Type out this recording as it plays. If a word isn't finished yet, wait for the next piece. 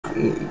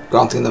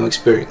granting them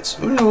experience.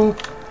 No,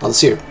 let's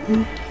see.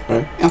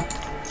 Right? Yeah.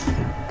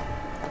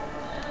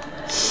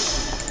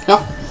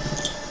 Yeah.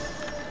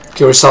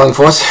 Okay, we're selling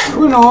for it.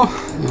 No.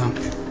 Yeah.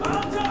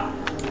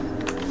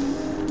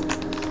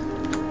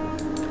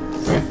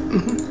 Right.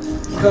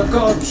 The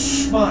gods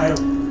smile.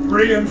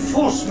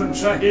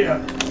 Reinforcements are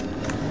here.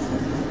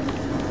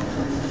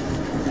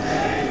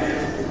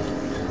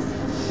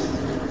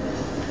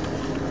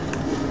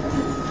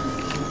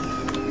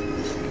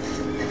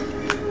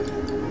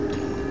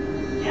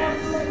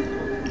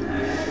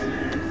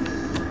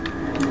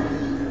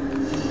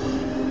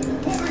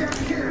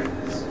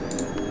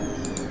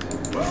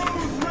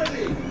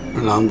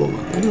 Alarmbombe.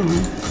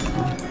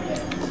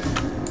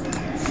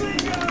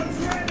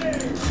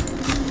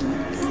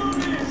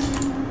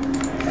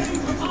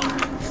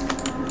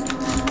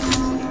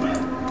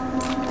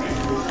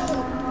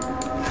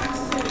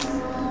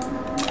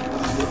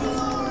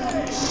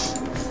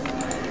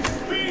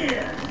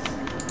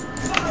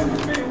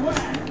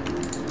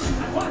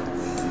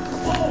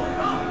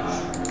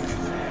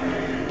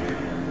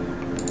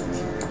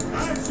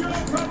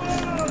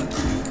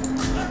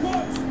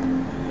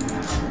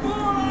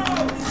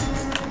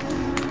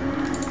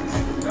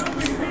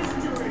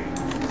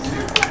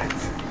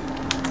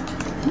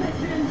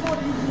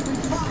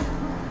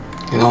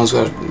 You know, it's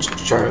got a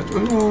chariot.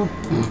 Oh,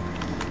 yeah.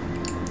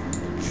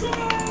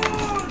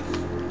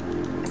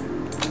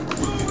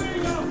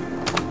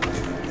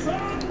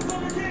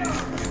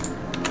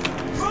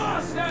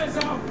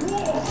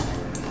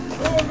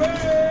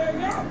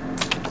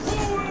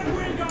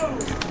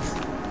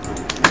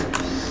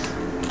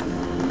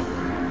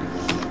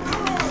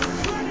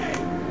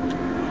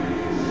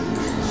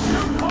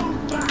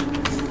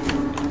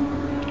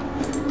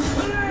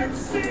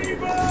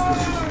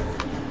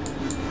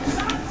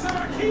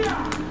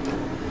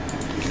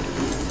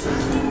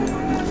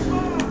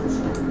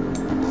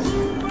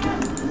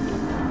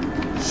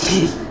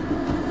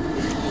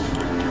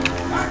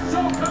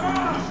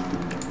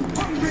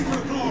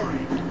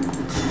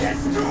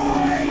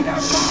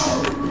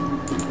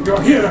 Your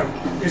hero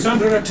is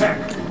under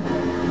attack.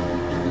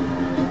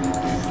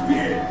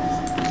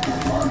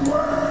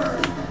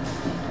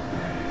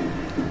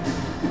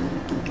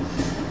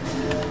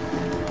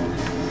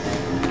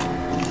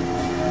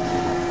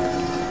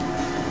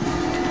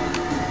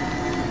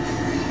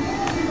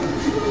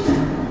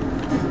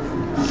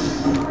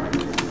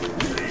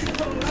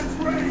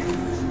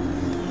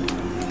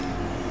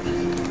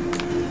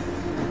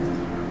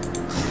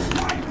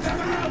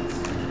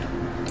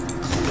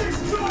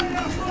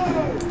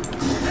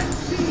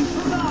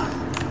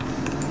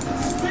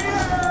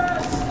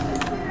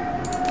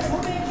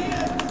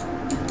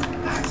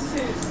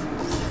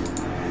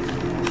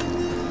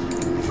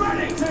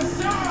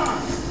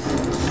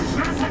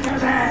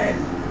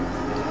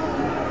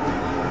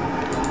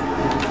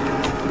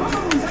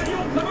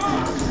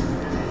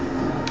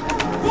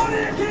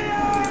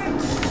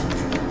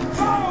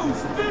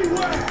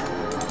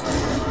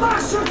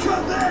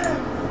 Massacre them!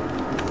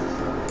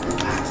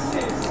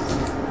 Axis!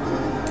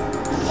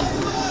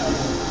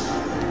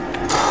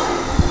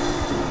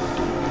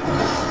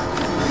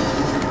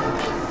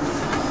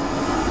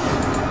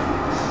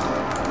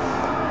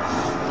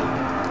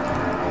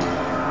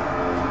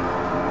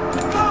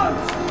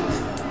 Guns!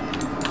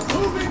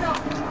 Moving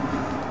up!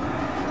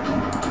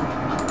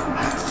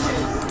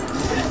 Axis!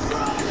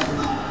 Destroy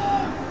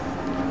them!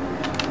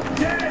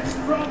 Death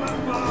from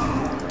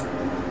above!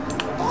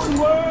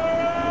 Onward!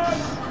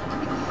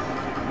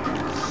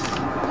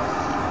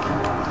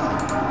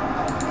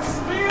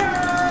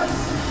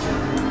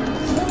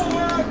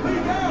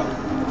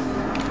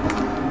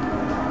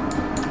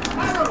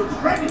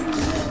 Ready!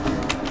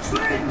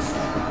 Slings!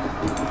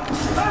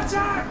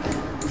 Attack!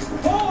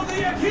 For the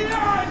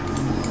Achaeans!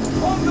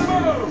 On the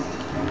move!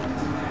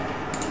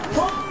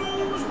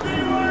 Foes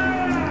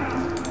beware!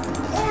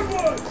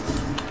 Onward!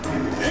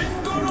 In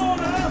good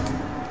order!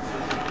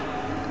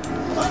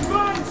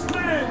 Advance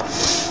men!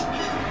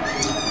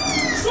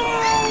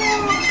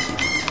 Swords!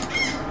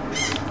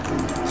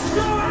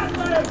 Go at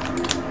them!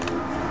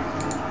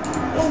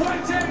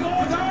 Awaiting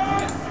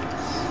orders!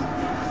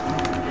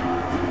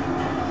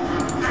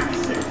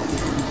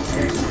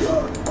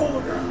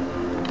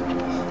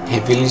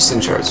 Heavy listen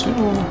charts.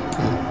 Perfect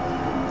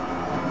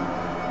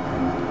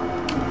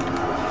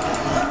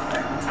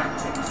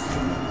tactics.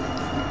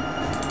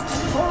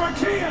 For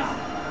Achaea!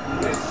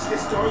 This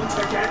is going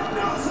to get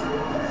nuts.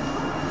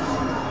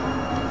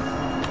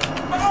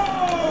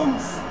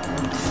 Bones!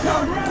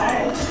 You're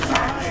ready!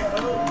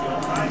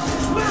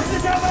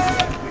 Massacre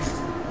them!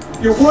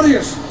 Your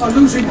warriors are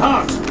losing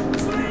heart.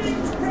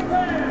 Slings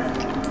prepare!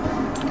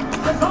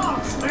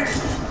 Advance men!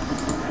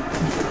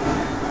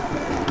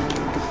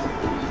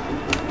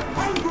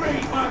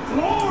 For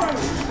glory!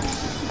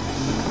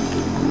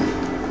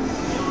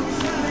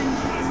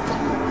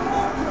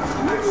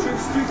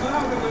 Actions speak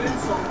louder than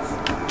insults.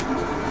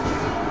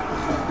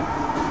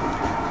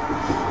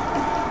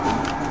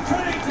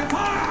 Ready to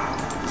fire!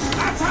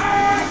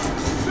 Attack!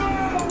 No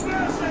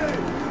mercy!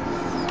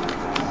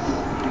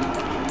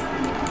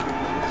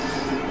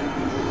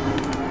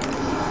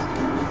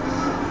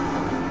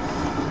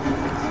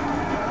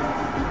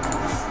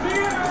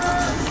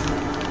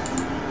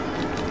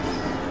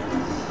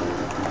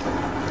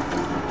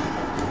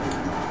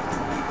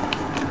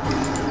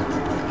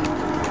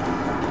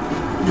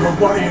 Your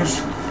warriors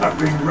have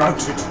been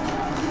routed.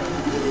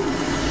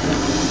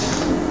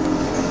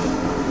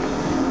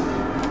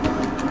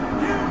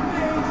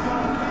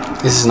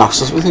 This is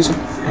Noxus, we think so.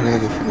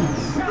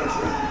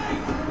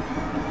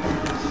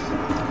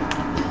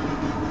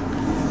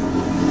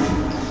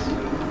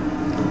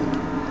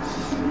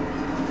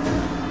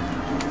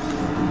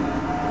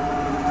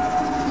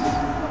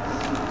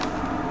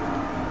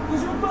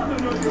 Does your mother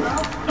know you're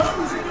out?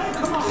 Those in your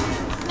command!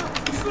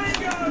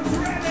 Slingers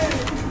ready!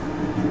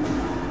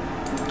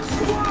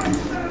 Wipe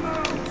them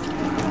out!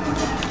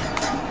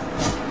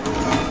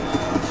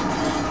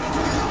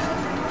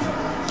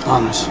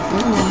 Honest.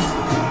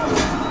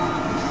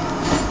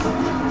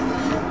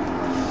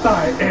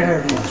 Thy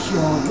Ares,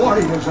 your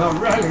warriors are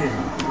rallying.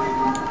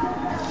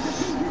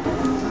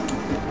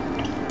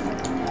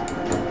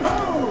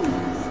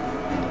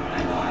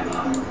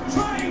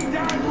 Trained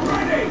and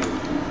ready!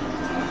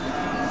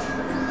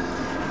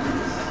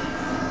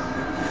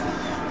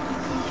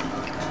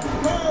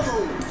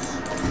 Rose!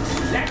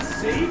 Let's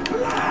see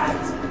blood!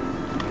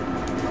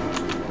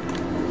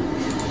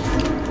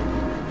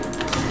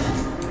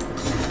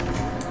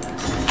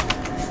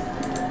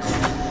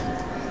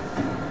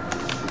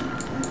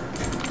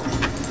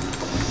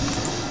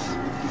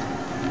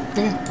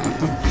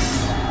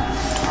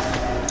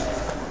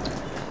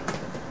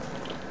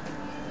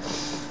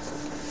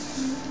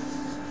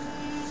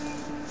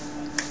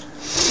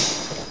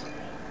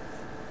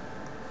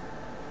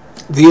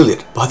 The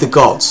Iliad, by the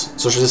gods,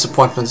 such a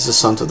disappointment is the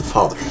son to the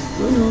father.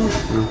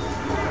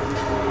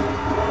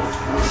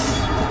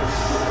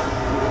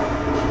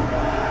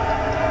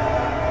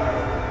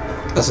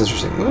 That's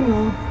interesting.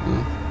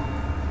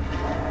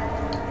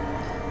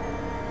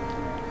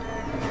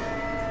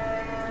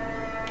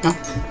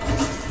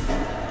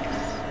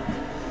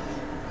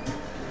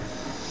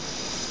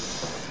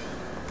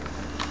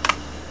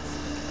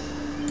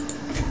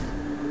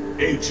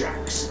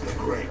 Ajax the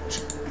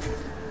Great.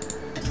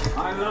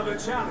 I love a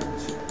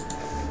challenge.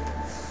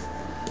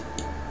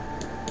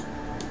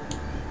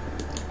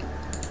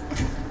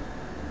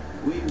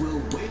 We will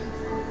win.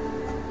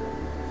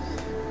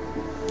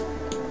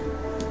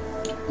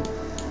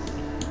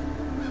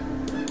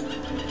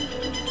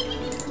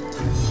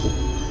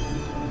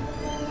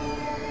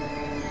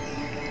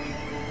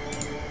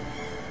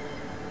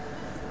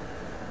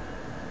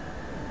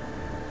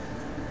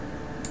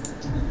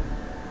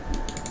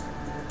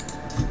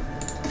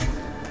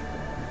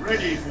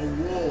 Ready for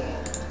war.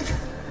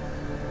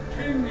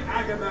 King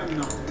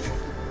Agamemnon.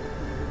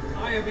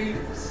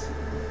 Diabetes.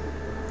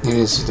 He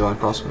needs to do one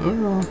cross.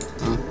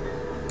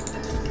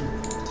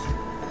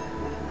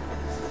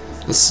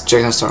 Let's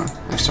check next turn.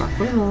 Next turn.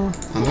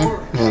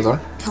 Another.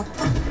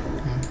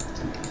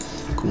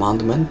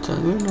 Commandment.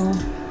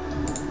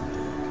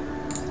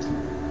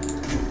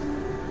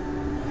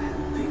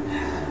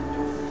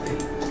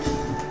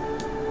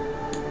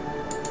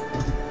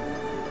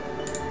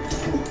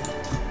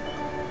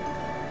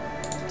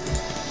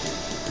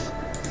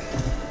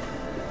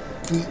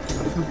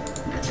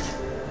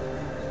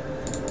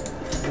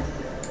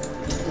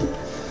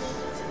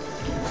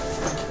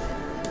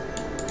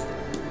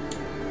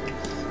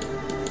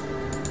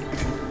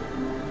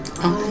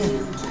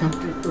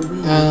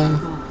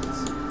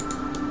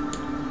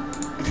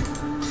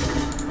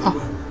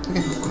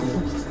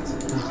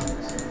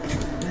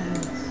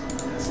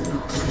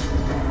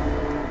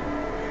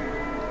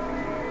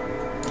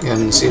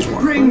 And siege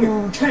one.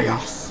 Bring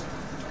chaos.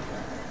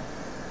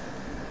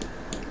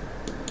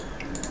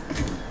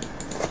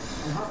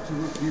 I'll have to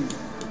review.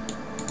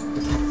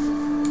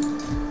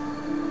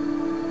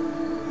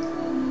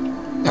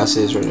 Yeah,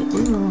 siege ready.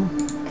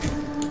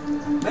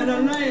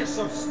 Menelaus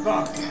of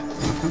Sparta.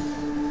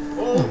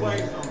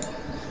 Always on.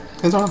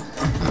 It's on.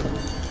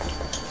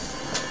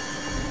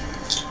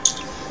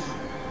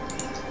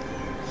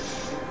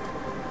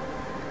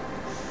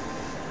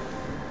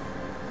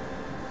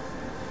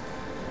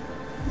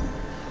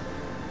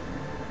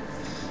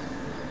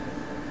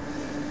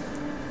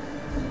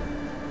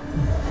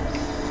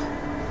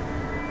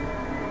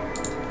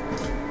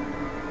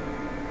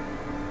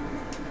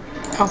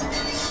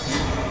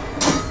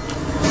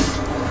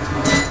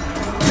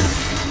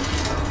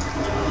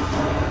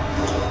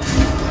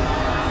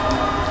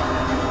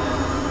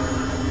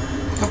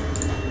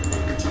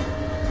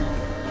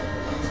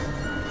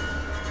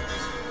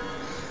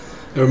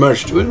 They're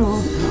merged. Ja.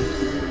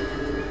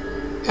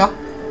 Ja.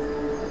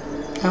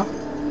 Ja.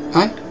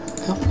 Nej.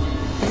 Ja.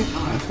 Okay.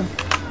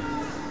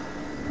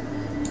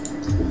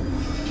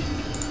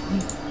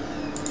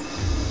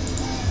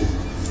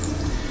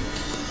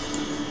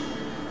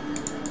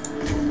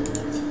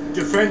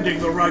 Defending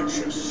the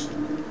righteous.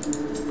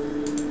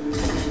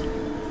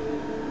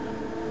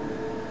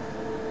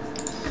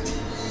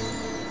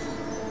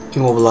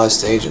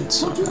 Immobilized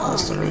agents.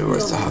 That's not really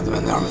worth to have them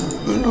in the army.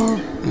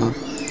 No.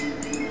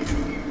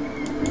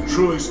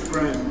 Truest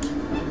friend,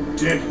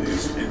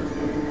 deadliest enemy.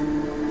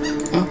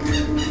 Ja. I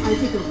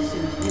did not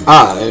see.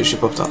 Ah, she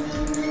popped up.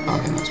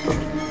 Okay, that's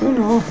perfect.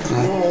 No.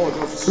 Lord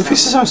of Who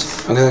fixes ours?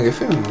 Okay,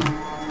 thank you.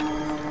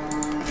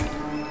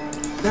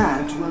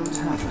 That was won't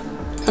happen.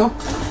 Oh,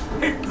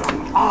 Hit them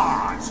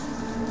hard!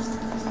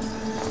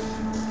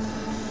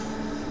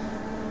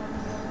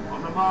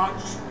 On the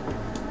march,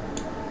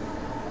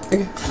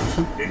 okay.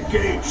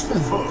 engage the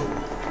foe.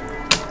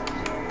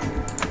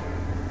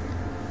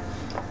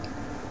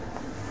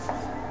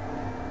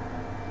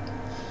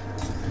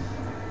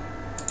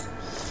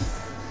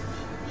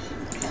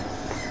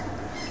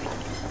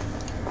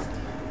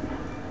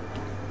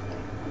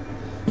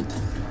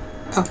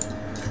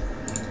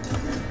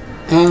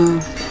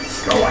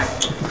 Go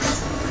ahead.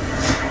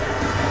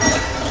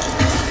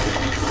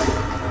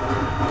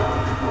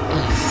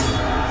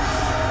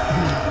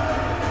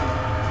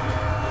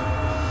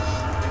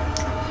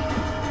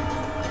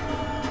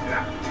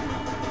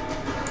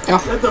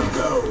 Yeah. Let them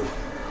go.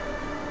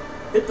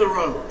 Hit the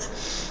road.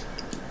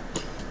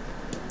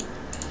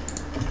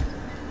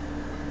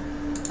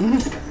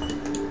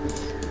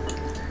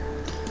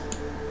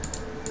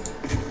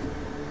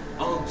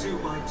 I'll do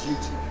my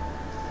duty.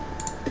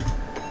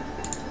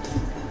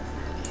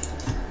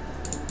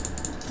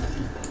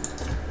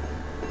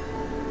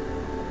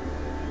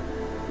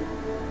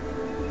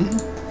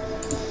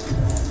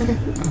 Okay.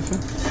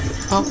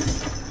 Oh.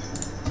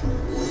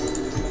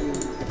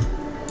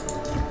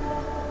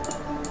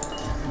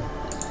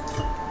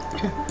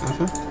 Okay.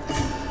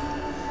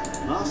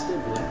 Master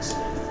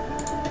Blacksmith.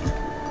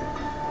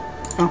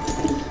 Oh.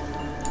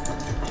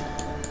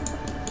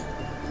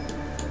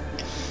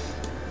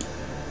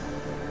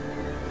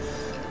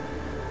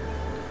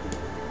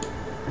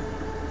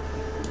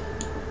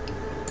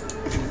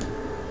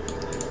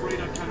 Afraid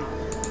I cannot.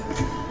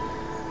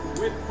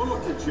 With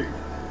fortitude.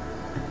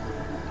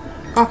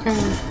 Okay.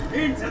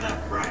 Into the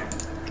fray.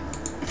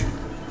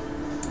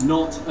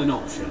 Not an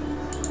option.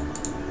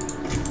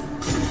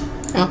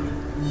 Yeah.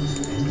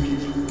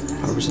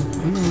 100%.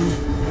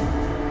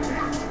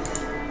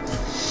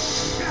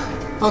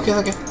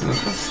 Okay.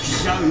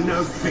 Show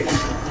no fear.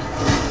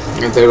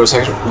 And there goes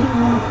Hector.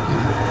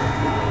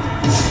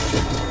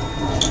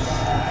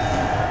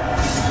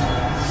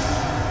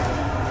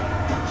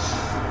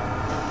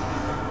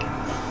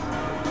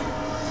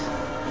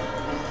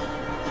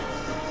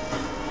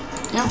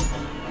 Yeah.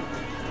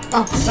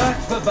 Oh. Search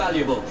for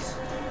valuables.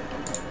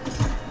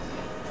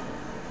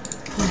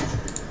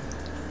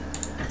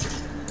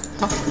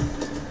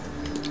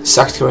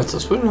 Sacked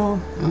Corinthos. We know.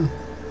 Yeah.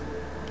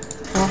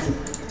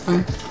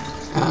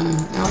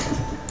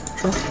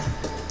 Sure.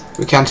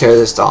 We can't tear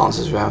this down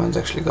since we haven't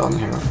actually gotten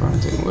here for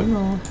anything. We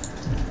know.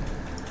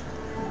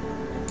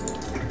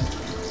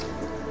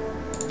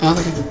 Yeah,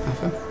 okay.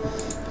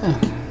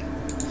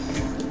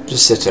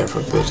 Just sit there for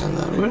a bit and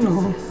then we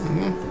know.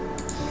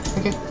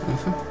 Okay.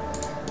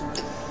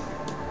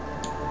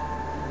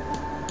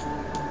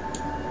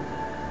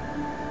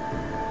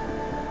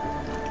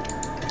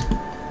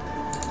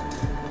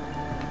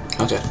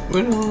 Okay,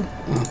 we know.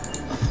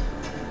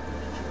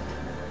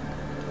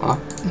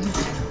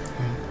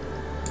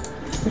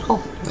 Good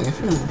call. Like if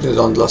you're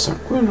on the lesson,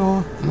 we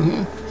know.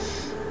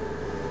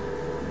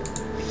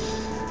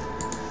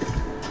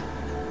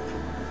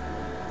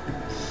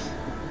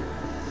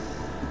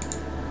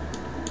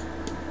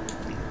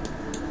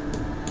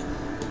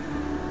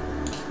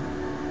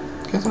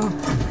 Get on.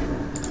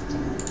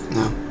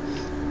 No.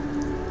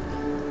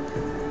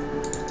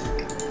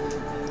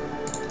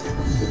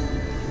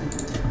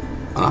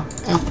 Yeah.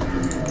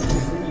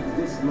 Receive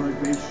this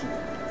libation.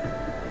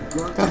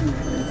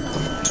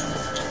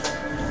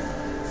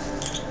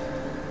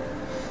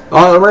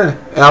 Oh, really?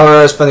 Yeah,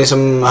 we're spending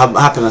some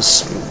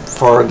happiness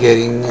for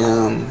getting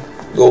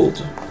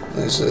gold.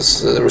 This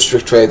is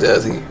restrict trade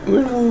thingy.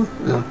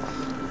 Yeah.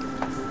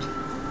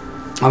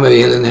 Oh, maybe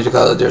he didn't hit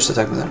the there's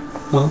attack me there.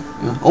 Oh,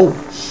 yeah. Oh,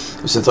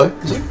 is it though?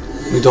 Is it?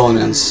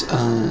 McDonald's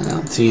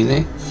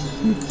TNA.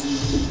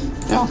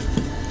 Yeah.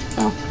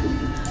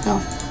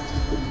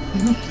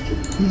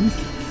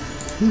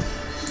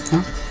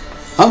 Yeah.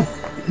 Oh.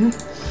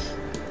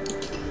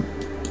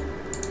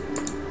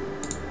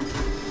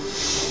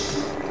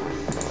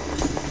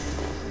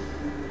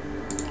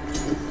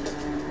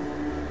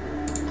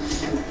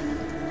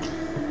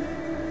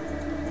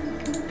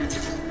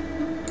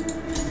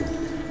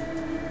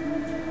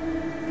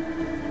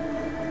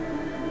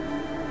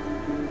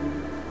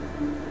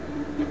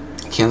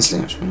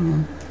 Canceling it.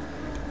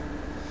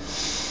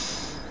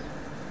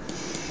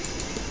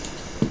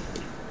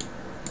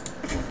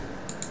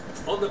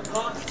 On the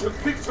path to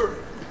victory.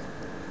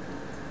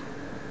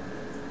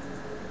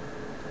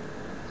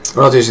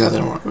 We're not using that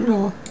anymore.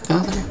 No.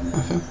 Yeah,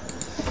 okay.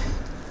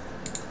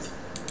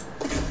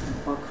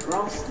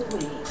 Across the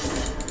waves.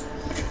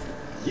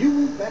 You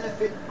will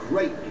benefit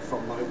greatly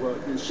from my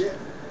workmanship.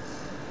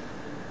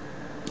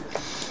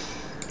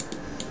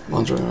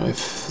 Wondering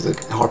if the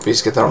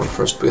harpies get armor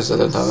first because they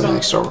don't have any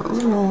extra armor.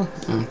 No.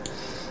 Yeah.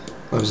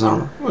 Weapons and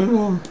armor.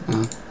 No.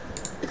 Yeah.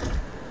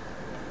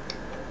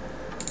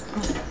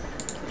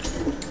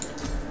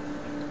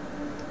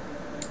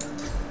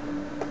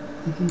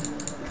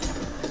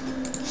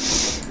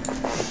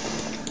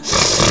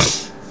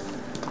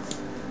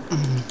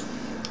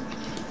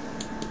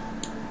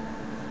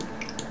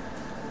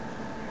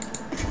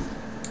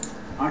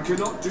 I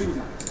cannot do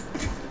that.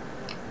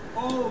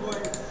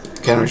 Always.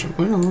 Can't reach him.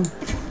 We know.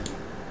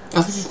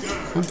 I think.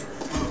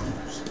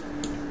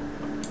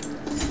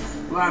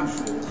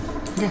 Landfall.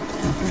 Yeah.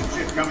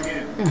 Ship coming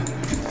in. Yeah.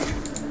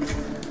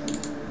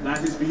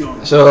 That is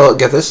beyond. So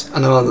get this,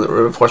 and then the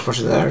reinforce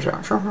pushing there.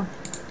 Sure.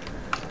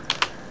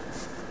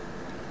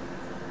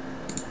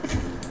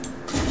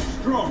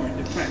 Strong in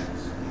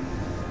defense.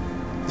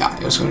 Yeah,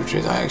 he was going to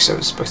retreat. I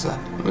expected that.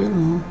 We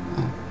know.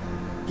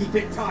 Keep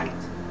it tight.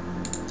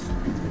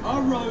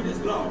 Our road is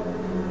low.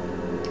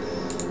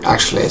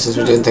 Actually, since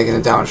we didn't take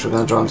any damage, we're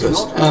going to draw him to this.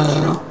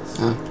 Yeah.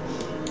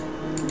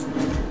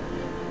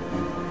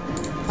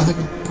 I think.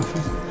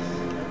 Okay.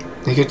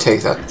 He could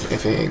take that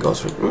if he goes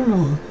for it.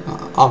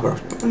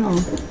 Albert.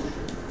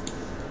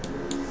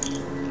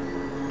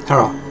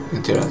 Hero. You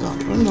can tear that out.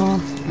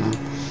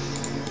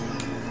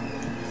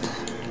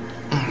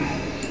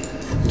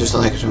 Just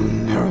don't take it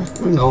from Hero.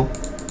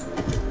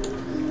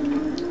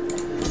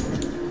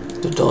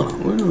 The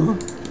donut.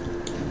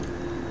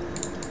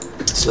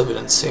 It's a little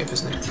bit unsafe,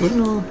 isn't it?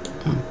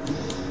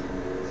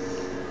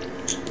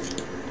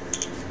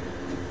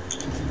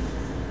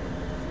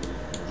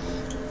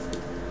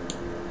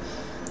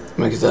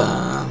 Make it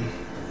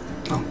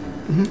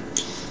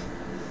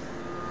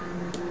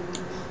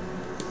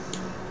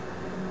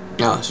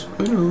Yes,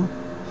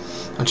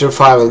 On tier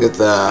 5 we'll get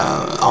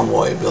the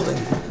envoy building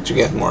to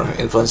get more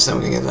influence, then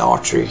we can get the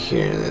archery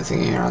here, the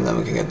thing here, and then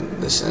we can get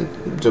this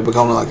to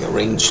become like a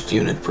ranged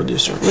unit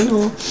producer.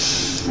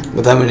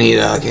 But then we need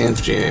like an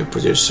infantry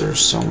producer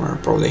somewhere,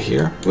 probably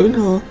here.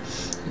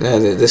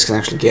 This can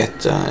actually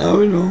get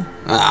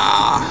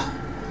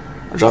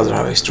I'd rather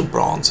have extra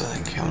bronze, I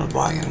think. I'm not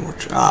buying any more.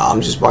 I'm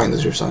just buying the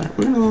troops on it.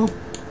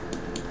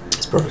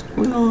 It's perfect.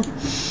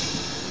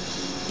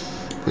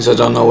 Because I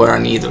don't know where I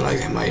need them. Like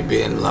it might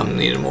be, and I'll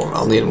need them more.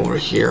 I'll need them over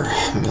here.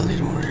 Maybe I'll need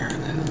them over here,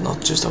 and then not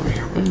just over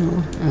here.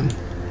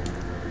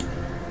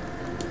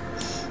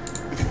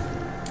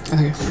 I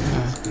think.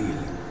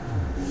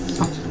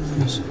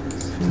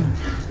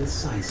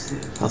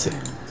 Healthy.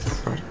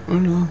 Right.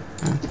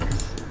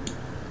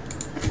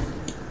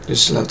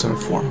 Just level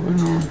 24.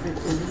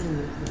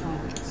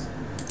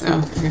 Yeah,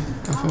 okay.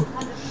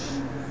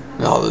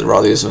 No, the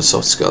rather use some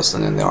soft skills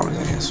than in the army,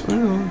 I guess.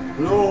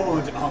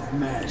 Lord of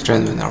men.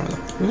 Train them in the army, though.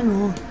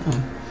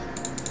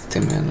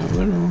 Team men,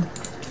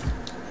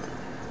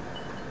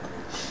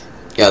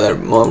 Yeah, they're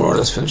more or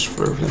less finished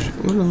for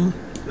replenishing.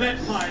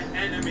 Let my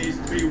enemies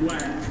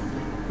beware.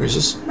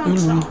 Resist. No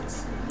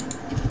chance.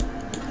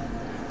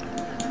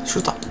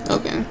 Shoot up.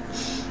 Okay.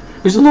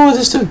 We don't know what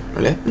this doing,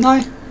 really?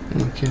 No.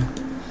 Okay.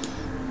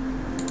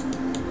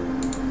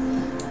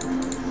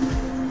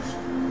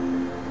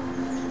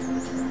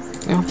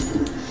 Ja.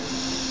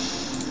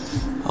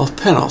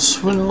 Alpenos,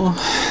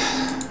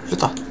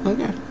 Sluta,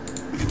 okej.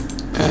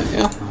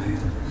 Ja.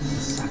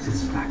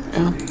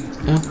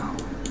 Ja.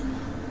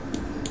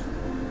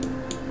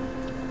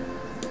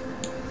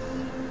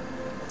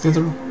 Det är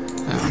bra.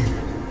 Ja.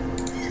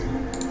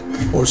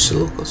 Or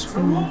silicos.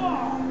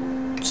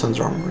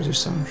 Thunder armor,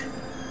 reduce damage.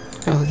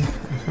 Ja, det är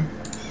okej.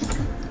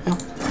 Ja.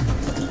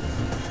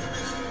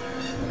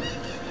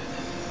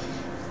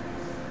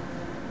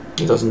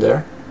 He doesn't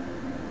dare.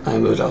 I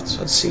moved out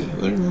at sea.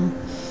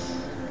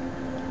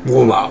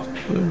 Warm out.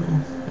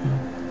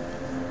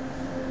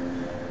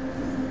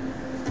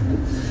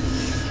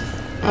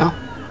 Yeah.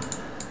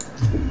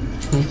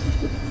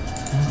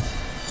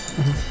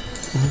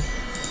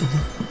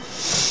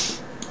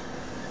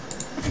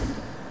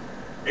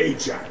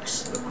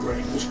 Ajax the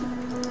Great.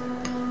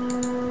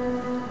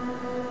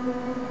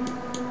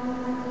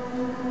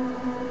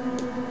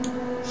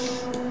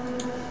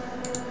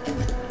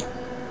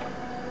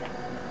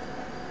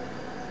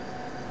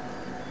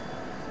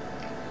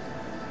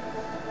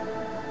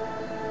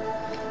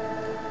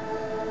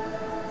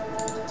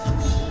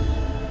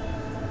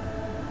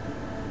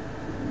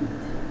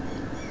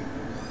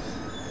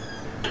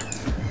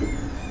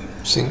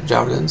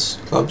 Javelins,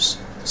 clubs,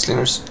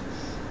 slingers.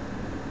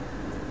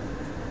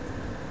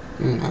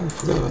 I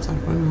forgot about that.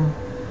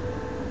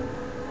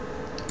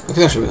 I think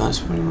that should be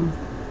nice.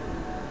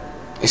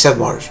 Except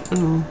bars.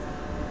 Yeah.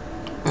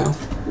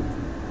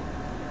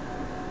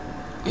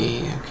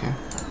 Yeah, okay.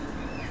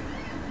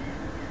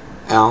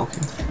 Yeah,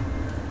 okay.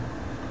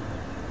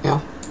 Yeah.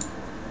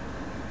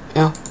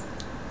 Yeah.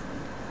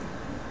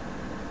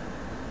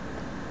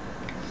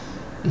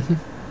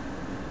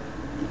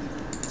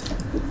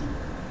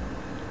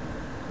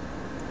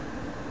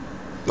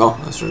 Oh,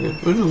 that's really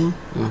good.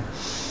 Yeah.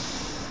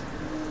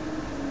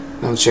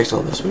 I haven't checked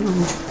all this.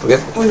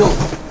 Forget.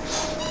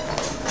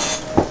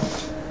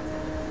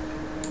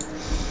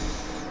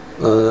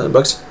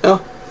 Bugs? Yeah.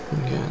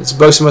 Yeah. It's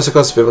bugs and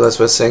consequences, people. That's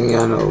what it's saying.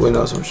 I know. We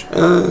know so much.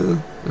 Yeah.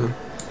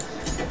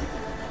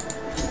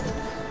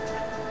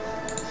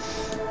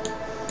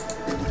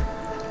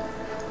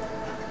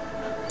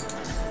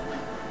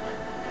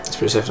 It's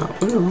pretty safe now.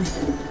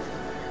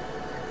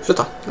 Shut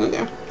up.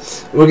 Okay.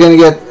 We're gonna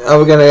get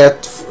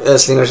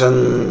slingers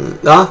and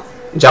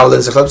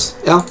javelins and clubs.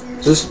 Yeah,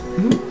 just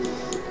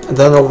and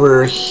then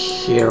over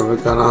here we're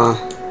gonna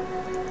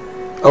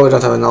Oh, we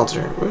don't have an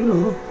altar. Oh,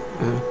 no.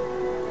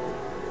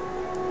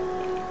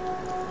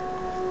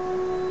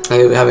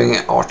 Having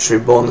archery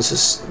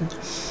bonuses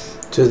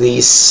to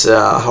these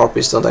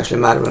harpies don't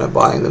actually matter when I'm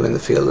buying them in the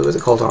field with the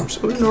cold arms.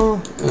 Oh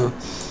no. Yeah.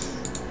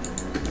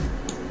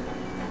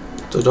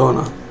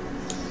 Dodona.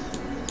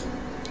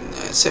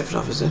 It's safe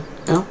enough, is it?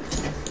 Yeah.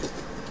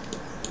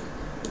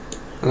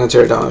 I'm gonna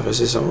tear it down if I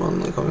see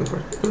someone coming for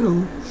it. Oh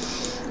no.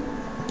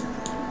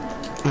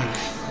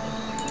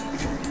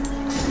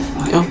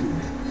 Yeah.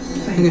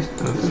 Okay.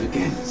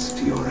 Against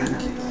your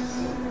enemy.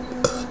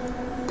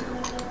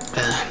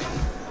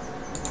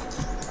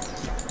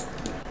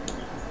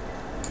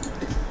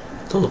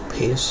 Total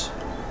pace.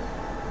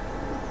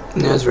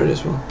 Yeah, it's ready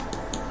as well.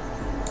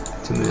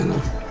 To mana.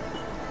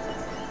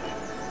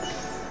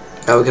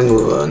 Yeah, we can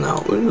move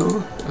now. Oh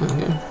no.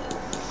 Okay.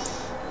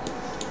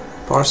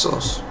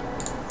 Parcels.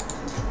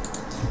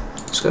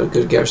 It's got a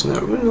good garrison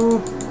there. Oh no.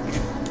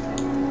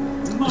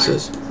 What's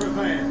this? Oh,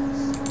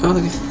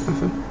 okay.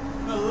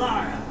 The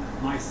lion,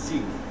 my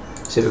seed.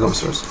 See if it comes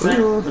first. Oh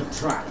no. The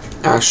trap.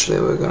 Actually,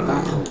 we're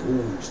gonna.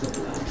 Warms the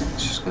blood.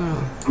 Just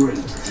gonna. Great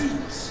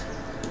deeds.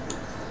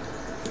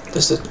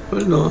 Test it. Oh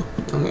no.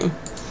 Okay.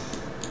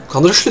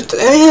 Kan dere slutte?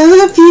 Jeg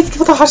vet ikke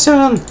hva det her ser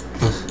den.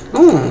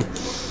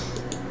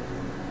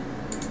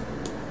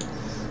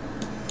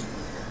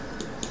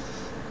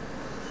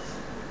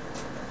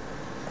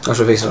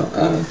 Kanskje vi fikser det.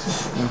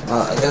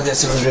 Det er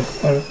selvfølgelig.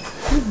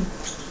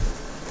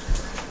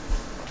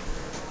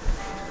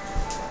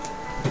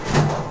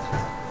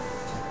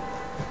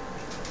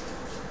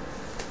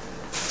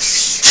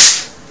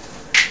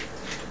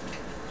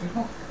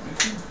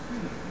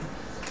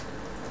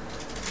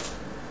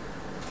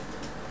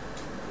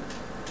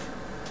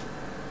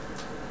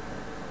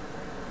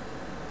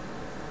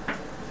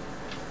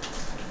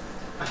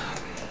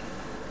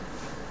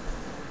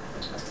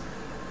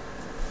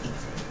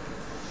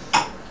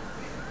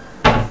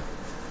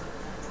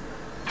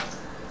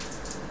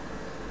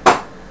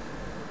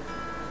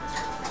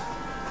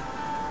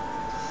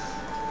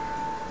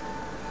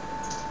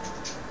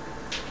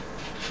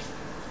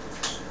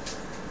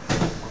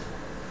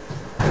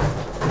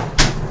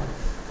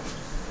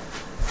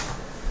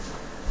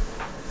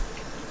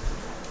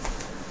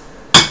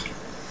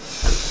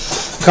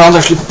 Can't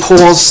actually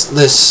pause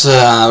this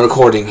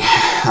recording. I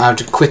have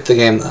to quit the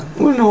game then.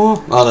 Oh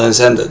no. Well, then it's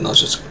ended, not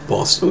just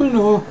paused. Oh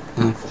no.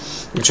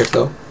 You check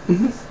though.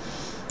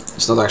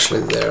 It's not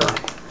actually there.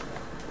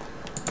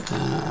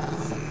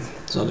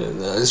 It's not.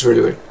 It's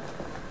really weird.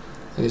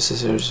 This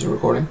is here's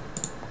recording.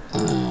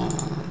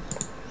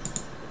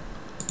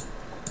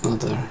 Not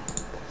there.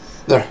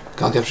 There.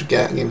 Can't capture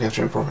game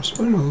capture in progress.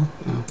 Oh no.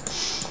 No.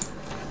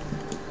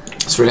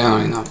 It's really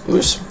annoying now.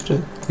 We're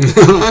sorted.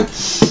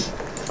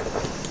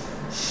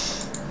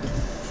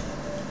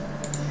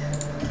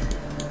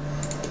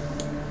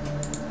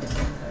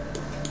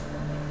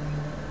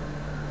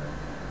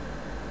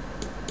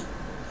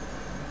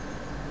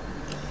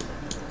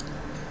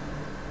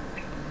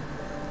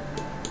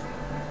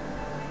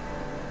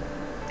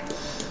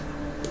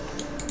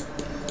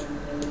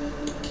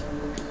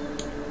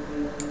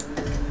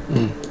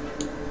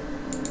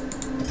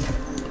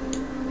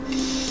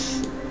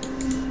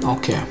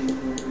 Okay.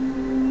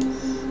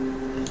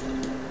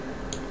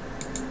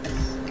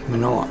 We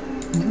know what.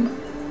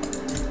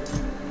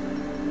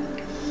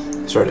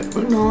 It's ready.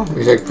 We know.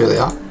 We take really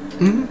out.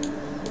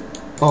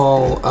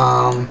 Oh,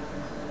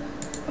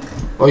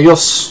 oh,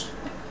 yes.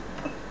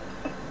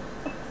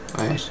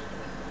 Wait.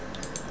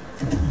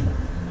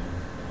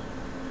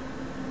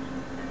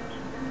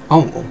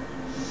 Oh,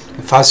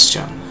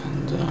 Fastion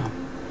and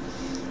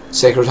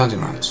Sacred Hunting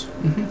Grounds.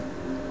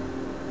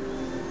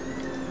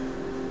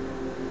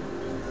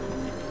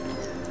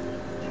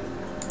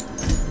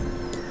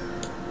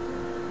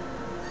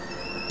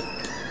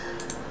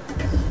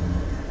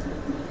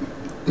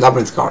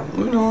 Labyrinth Garden.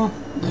 Oh no.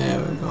 There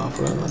we go. I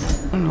forgot about that.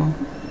 Oh no.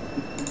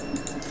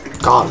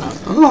 Garden.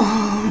 Oh.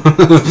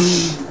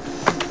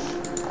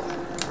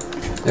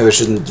 Maybe I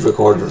shouldn't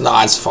record.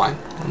 Nah, it's fine.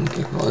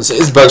 Okay. Well,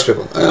 it's bugs,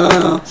 people.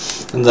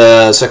 And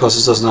the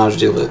psychosis doesn't know how to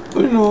deal with it.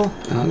 Oh no.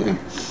 Okay.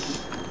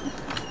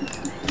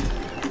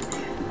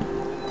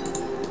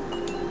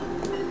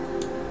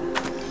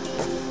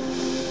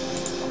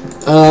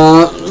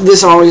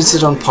 This army can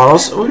sit on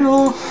Paros. Oh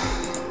no.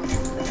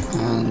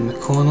 And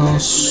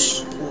Mykonos.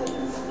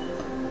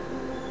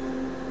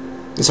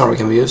 This army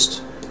can be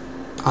used.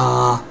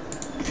 Let's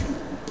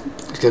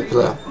get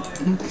player.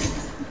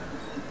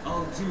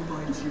 I'll do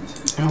my duty.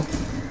 Yeah.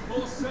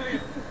 For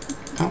sale.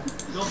 Yeah.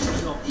 Not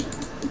an option.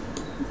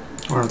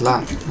 Or at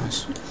land.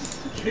 Nice.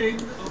 King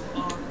of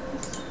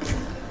arms.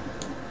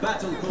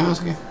 Battle Yeah,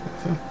 that's okay.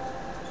 Okay.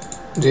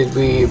 Did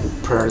we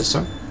prepare this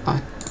time?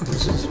 Aye.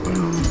 This is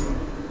Mykonos.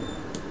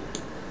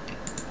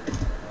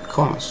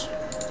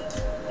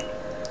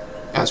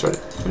 Yeah, it's ready.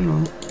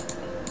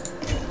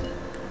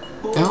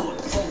 Yeah.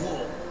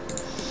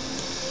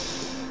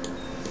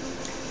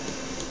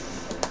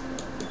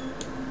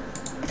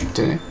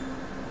 Did he?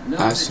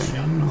 Nice. I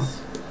don't know.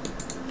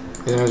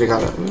 You already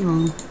got it. Not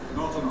an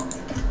option.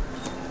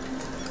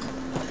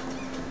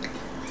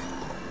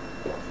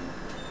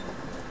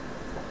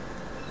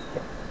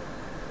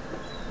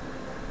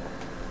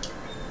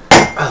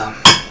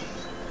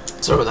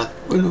 Sorry about that.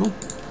 Oh no.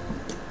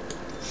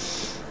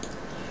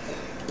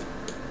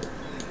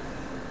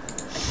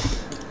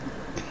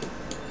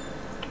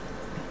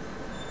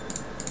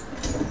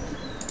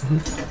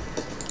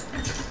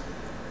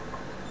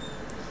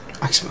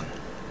 Axeman.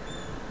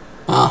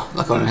 Ah,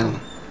 like on a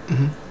helmet.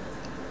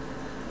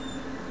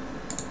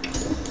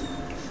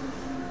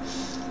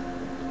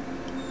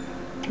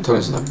 I thought it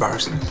was in the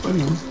barracks. I don't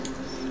know.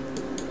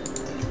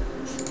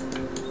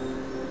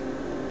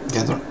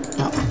 Gather.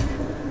 Yeah.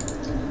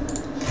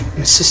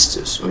 My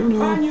sisters. I don't know.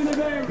 Companion of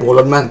Ares.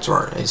 Warlord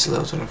Mentor is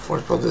allowed to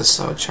enforce, but this is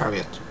a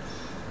chariot.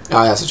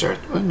 Ah, yes, a chariot.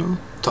 I don't know.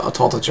 I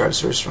thought the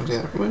chariots were strong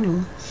together. I don't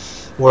know.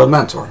 Warlord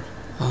Mentor.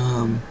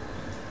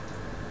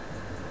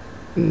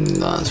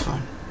 No, that's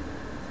fine.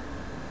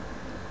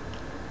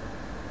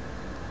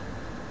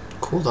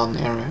 Cool down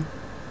the area.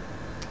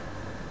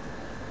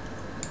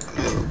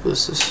 Maybe we'll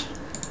boost this.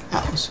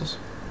 Yeah, what's this?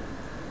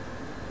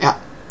 Yeah.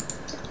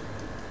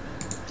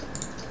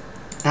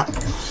 Yeah.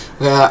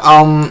 Okay,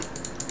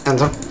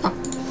 enter. Yeah.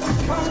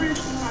 Courage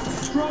and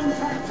strong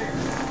tactics.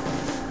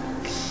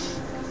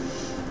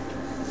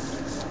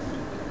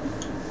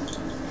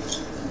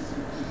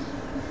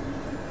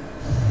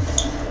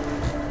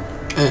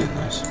 Hey,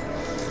 nice.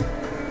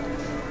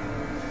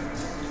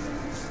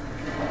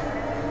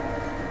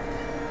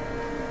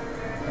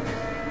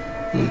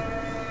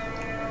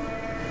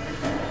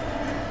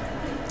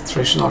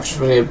 Thracian archers,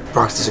 we need to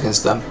practice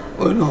against them.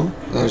 Oh no,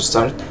 they just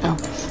started. Yeah.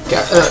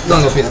 Okay,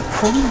 don't go Peter.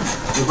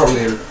 You probably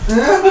hear it.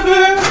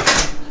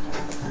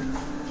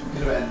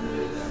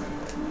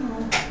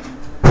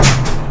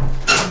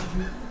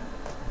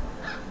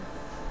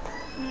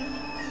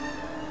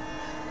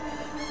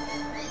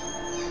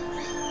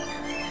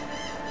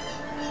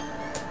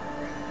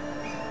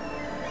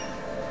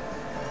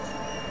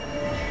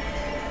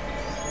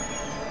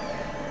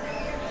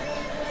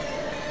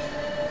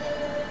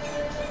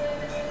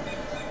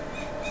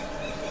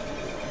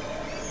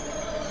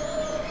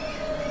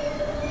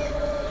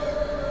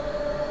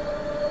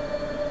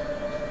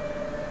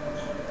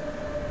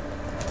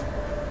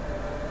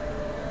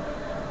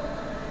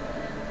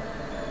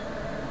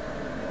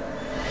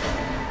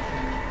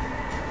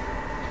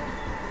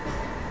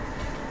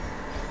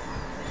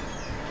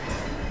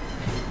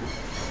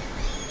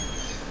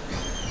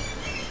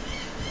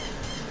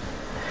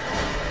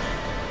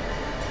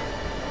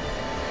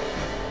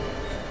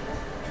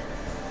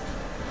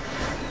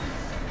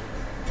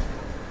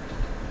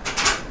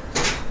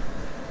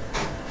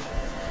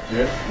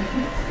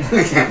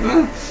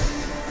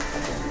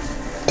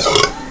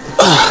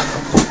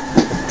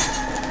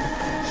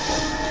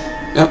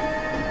 Yep.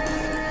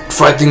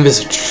 Frightening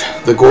visage.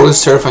 The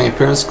Gorgon's terrifying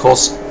appearance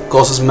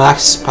causes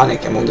mass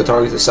panic among the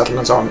targeted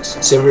settlement's armies,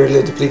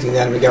 severely depleting the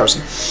enemy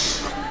garrison.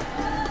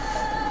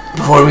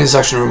 Performing this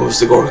action removes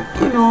the Gorgon.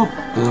 Oh no.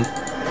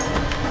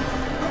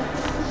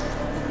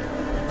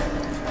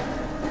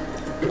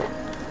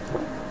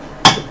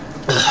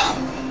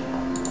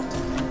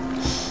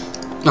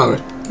 No,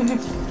 good.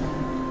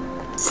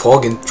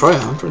 Fog in Troya, I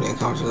haven't really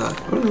encountered that.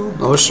 I don't know.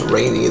 No, it's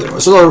rain either.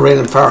 There's a lot of rain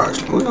in Farah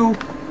actually. I don't know.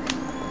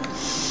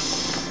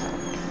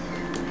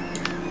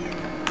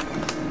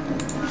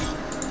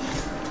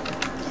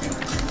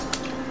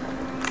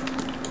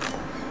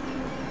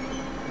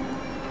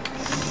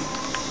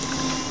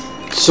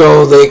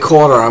 So they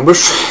caught our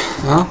ambush.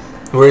 Yeah?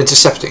 We're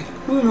intercepting.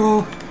 I don't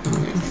know.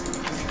 Okay.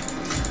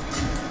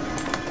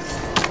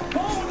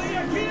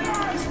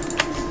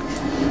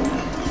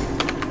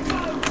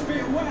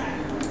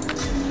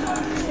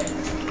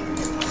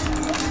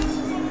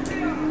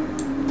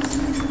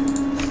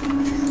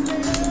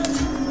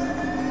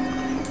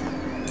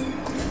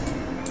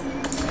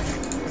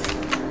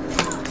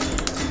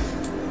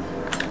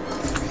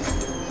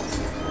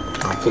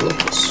 Fill up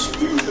this.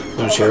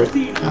 Don't share it.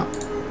 Yeah.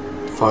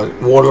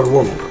 Warlord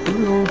Warmog.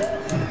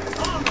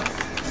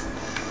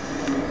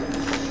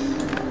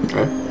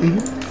 Okay.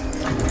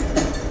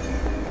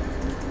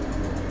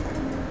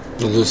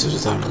 The loses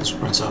the time that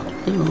runs out.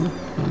 No.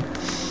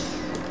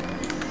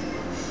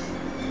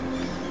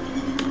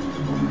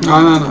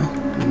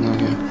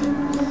 Okay.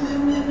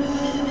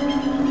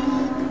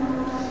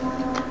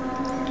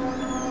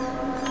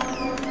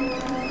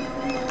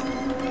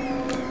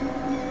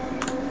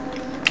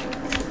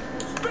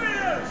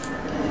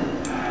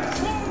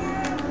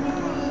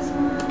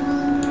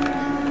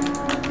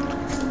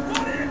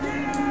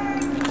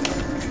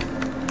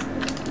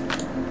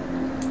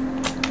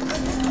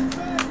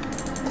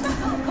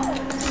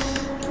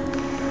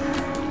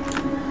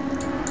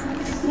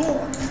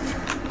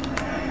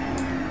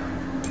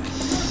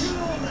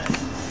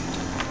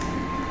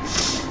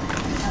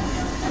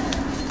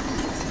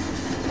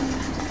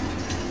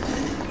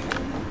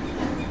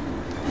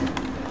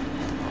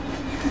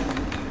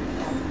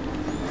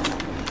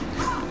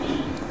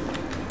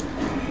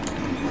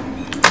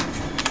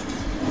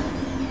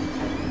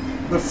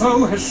 The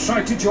foe has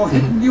sighted your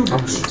hidden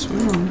units.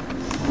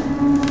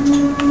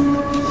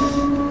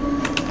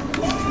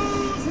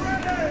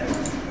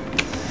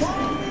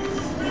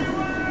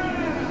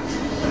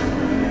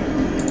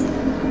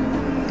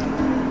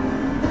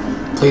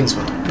 Clean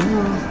spell.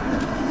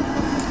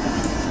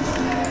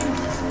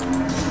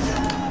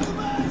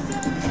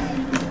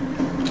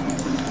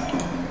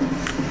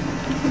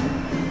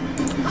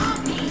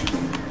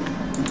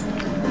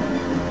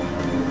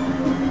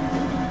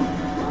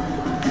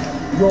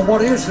 Your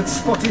warriors have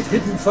spotted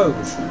hidden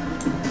foes.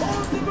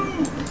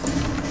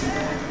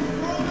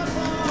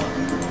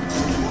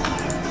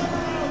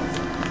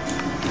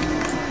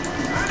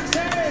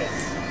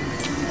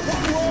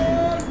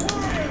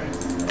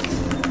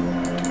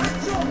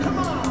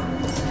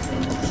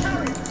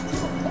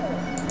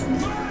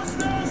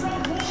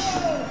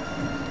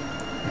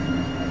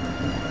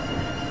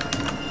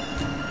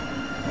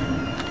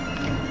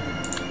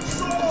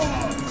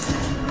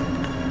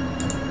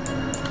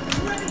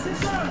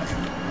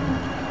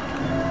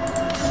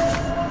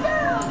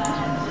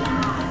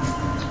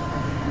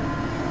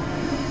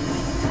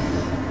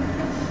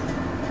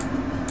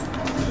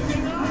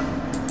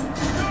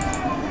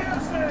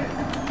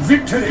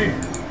 Victory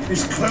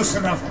is close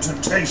enough to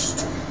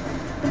taste.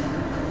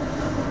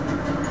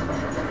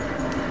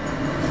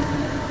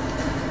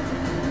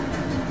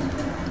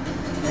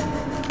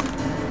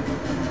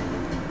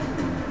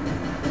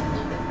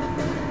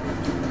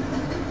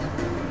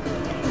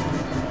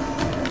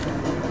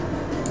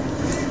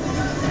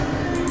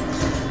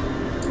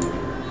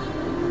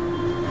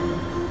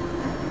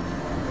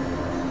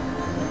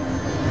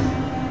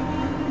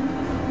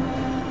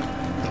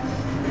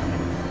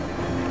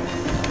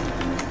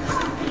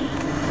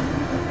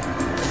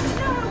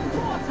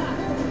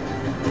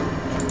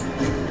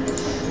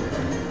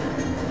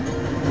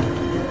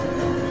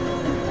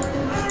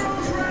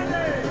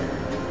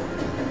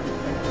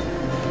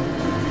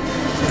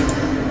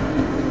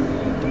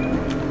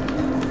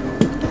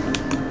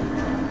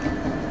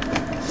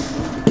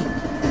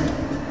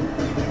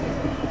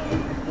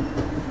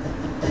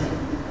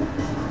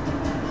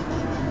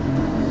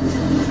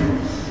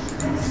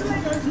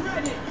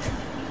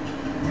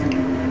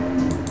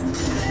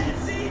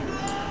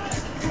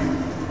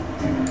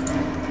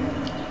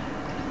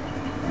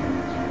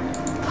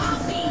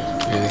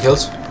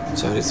 Kills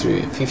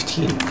 73,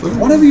 15.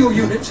 One of your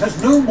units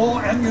has no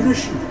more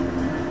ammunition.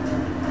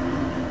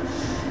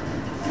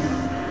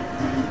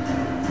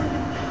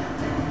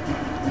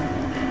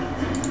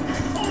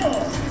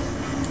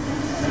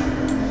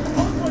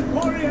 Onward,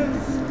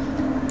 warriors!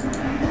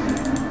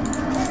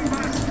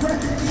 Combat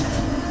ready!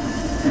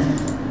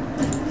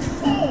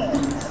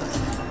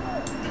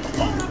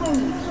 On the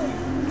move!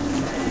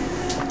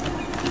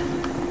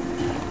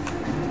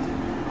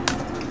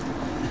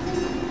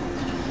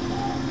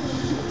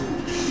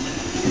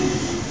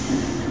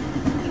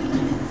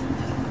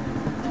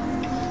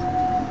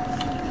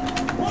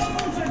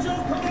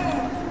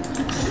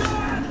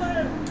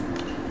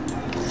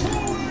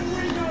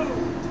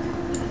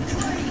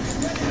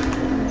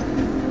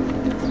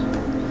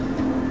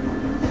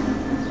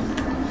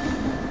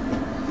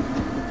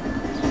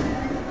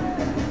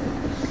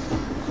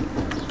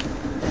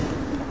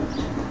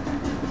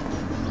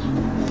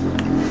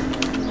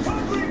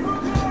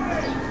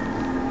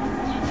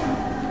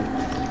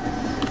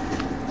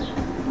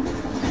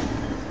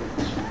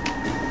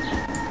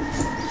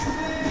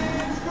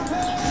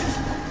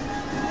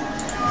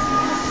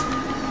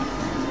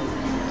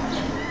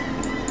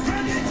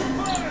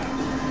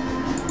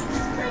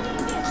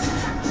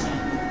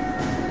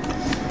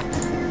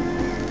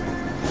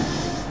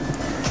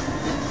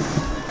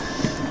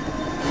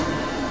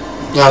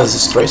 Yeah, this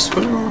is thrice. I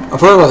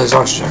forgot about this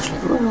oxygen actually.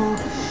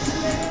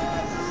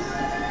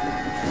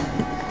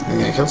 How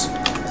many kills?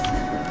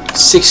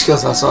 6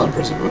 kills, that's not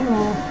impressive.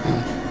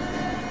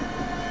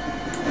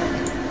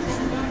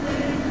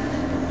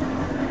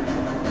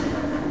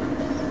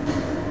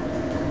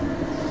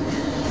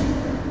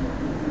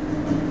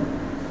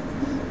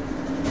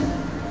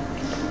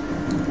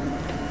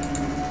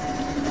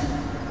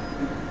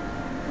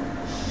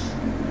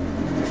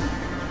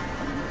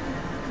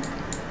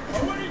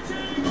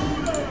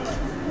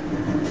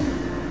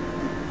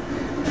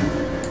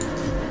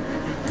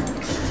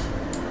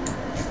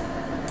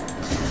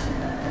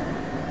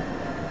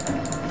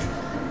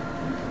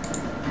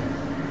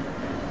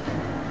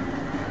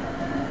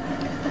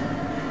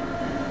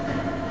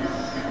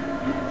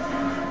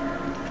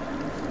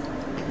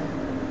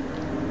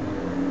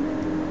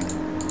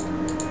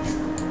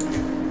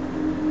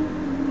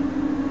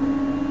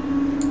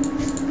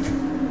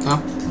 Yeah.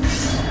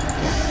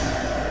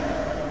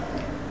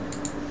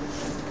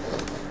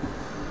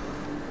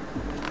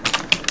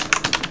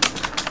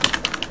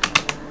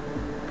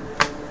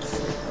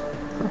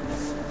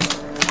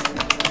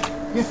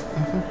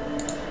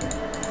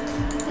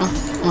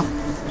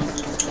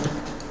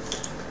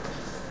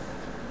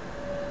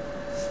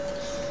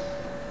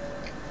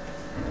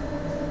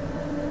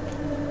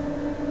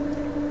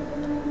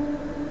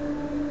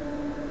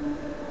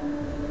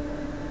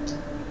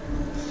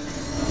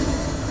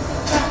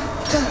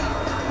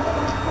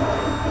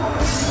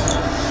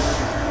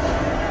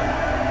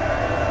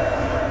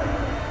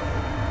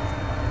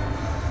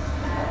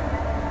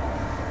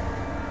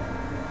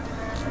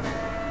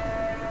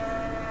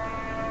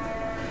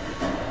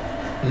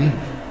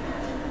 Mm.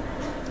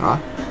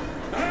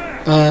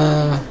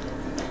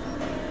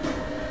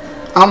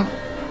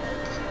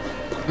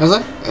 Is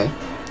it? Okay.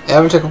 Yeah,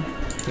 we'll take them.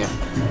 Yeah.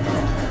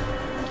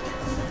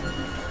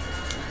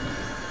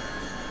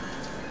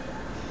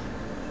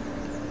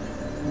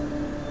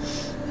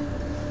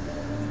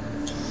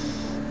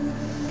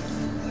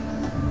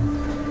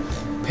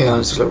 Pale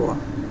is clever.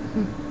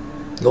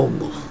 Lone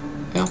wolf.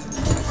 Ja.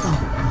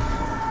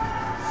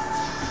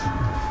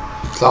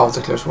 Cloud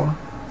the clear swarm.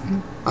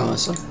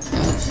 Awesome.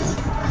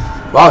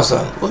 Yeah. Wow, so.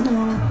 Oh no.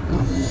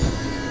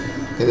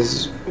 Okay, this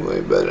is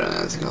way better than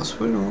anything else.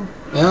 We know.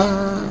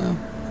 Yeah.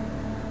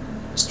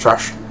 It's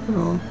trash. You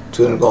know.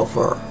 200 gold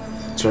for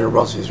 200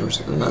 bronze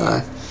features.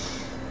 Nah.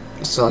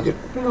 It's not good.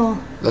 You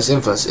know. That's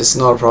influence. It's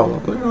not a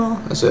problem. You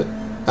know. That's it.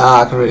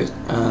 Ah, I can read it.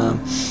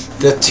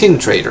 The tin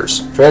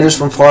traders. Traders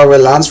from faraway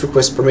lands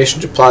request permission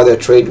to ply their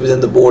trade within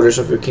the borders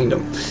of your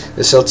kingdom.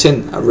 They sell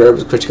tin, a rare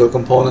but critical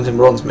component in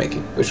bronze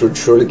making, which would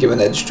surely give an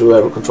edge to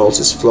whoever controls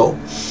its flow.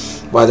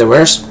 By their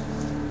wares,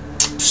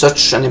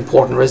 such an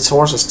important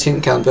resource as tin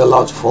cannot be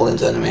allowed to fall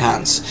into enemy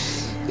hands.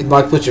 It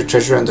might put your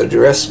treasure under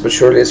duress, but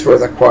surely it's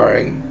worth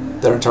acquiring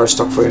their entire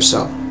stock for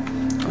yourself.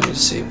 I need to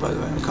see, by the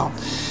way, we can't.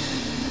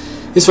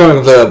 It's when we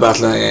can play a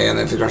battle again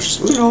if it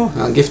crashes. We know.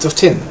 And gift of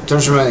tin.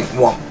 Turns remaining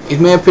 1. It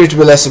may appear to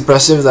be less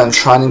impressive than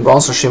shining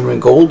bronze or shimmering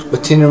gold,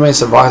 but tin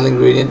remains a vital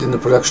ingredient in the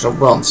production of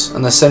bronze,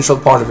 an essential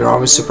part of your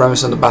army's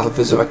supremacy on the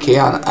battlefields of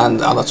Achaea and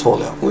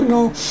Anatolia. We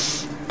know.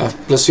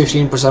 Plus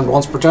 15%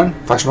 bronze per turn,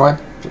 faction-wide.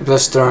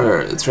 Plus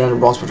 300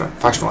 bronze per turn,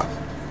 faction-wide.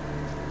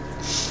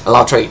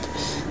 Allow trade.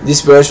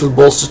 These bears will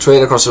bolster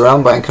trade across the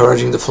realm by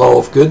encouraging the flow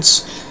of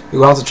goods. You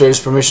grant the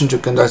traders permission to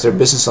conduct their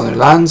business on your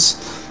lands,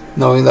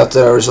 knowing that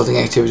the resulting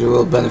activity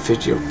will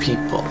benefit your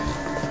people.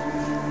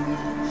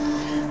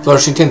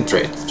 Flourishing tin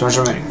trade. Turns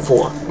remaining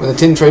 4. When the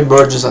tin trade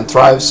burgeons and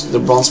thrives, the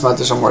bronze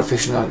smelters are more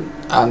efficient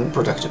and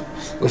productive,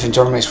 which in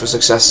turn makes for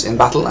success in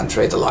battle and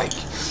trade alike.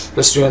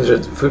 Plus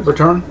 300 food per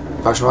turn,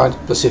 faction-wide.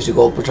 Plus 50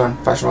 gold per turn,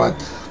 faction-wide.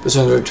 Plus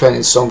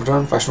 120 stone per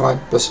turn, faction-wide.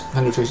 Plus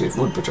 150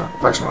 wood per turn,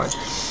 faction-wide.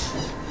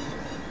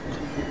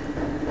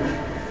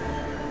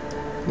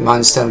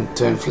 Minus 10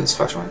 to influence,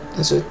 faction-wide.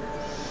 That's it.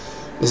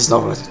 This is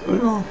not worth it.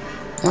 No.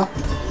 Yeah.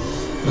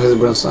 Look at the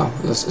bronze now.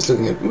 It's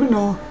looking good. We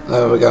know.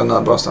 We got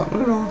another bronze now. We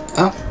know.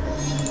 Yeah.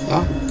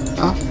 Yeah.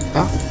 Yeah.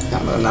 Yeah.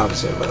 Yeah. But now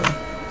it's here, by the way.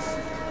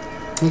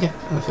 Okay.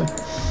 Okay.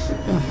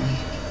 Yeah.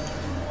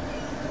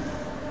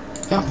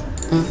 Yeah.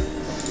 Yeah.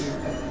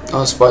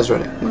 Oh, spy's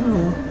ready. We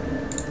know.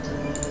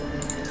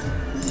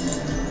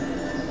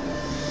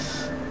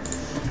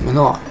 We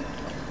know.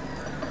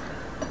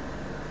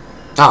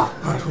 Ah.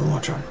 Alright, one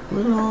more turn.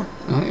 We know.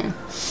 Okay.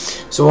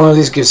 So one of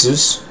these gives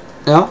us.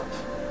 Yeah.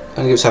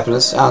 And gives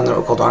happiness and the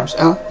occult arms.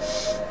 Yeah.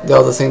 The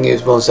other thing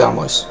gives bonus to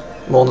envoys.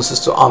 Bonuses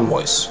to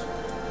envoys.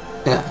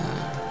 Yeah.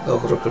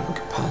 Local recruitment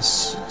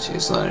capacity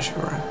is not an issue,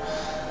 right?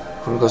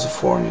 Because of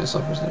foreign units,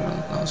 not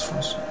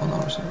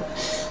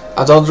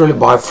I don't really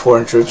buy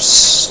foreign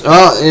troops.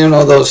 Well, you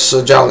know, those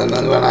javelin,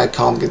 and when I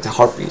can't get the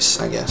harpies,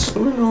 I guess.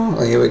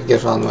 Like we can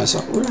get around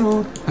myself.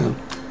 Yeah.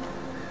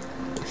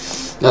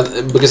 Now,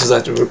 because of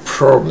that, we're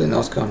probably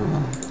not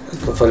gonna.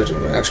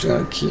 We're actually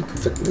going to keep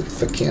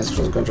the cans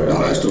from control.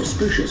 Most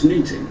auspicious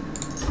meeting.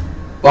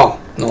 Wow,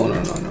 no.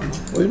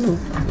 We know.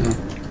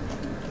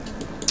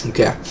 Yeah.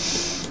 Okay.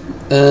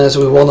 So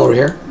we won over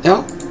here.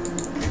 Yeah.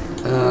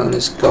 And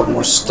it's got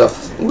more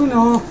stuff. We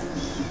know.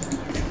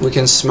 We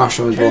can smash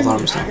them with both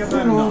arms now.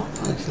 We know.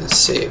 Okay, let's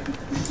see.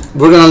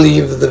 We're gonna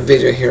leave the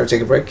video here and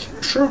take a break.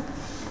 Sure.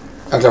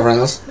 Clever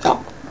angles.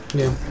 Yeah.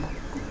 Yeah.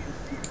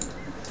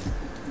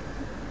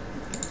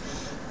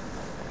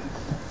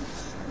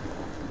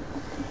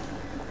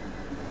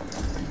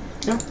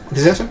 Ja,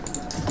 gezellig.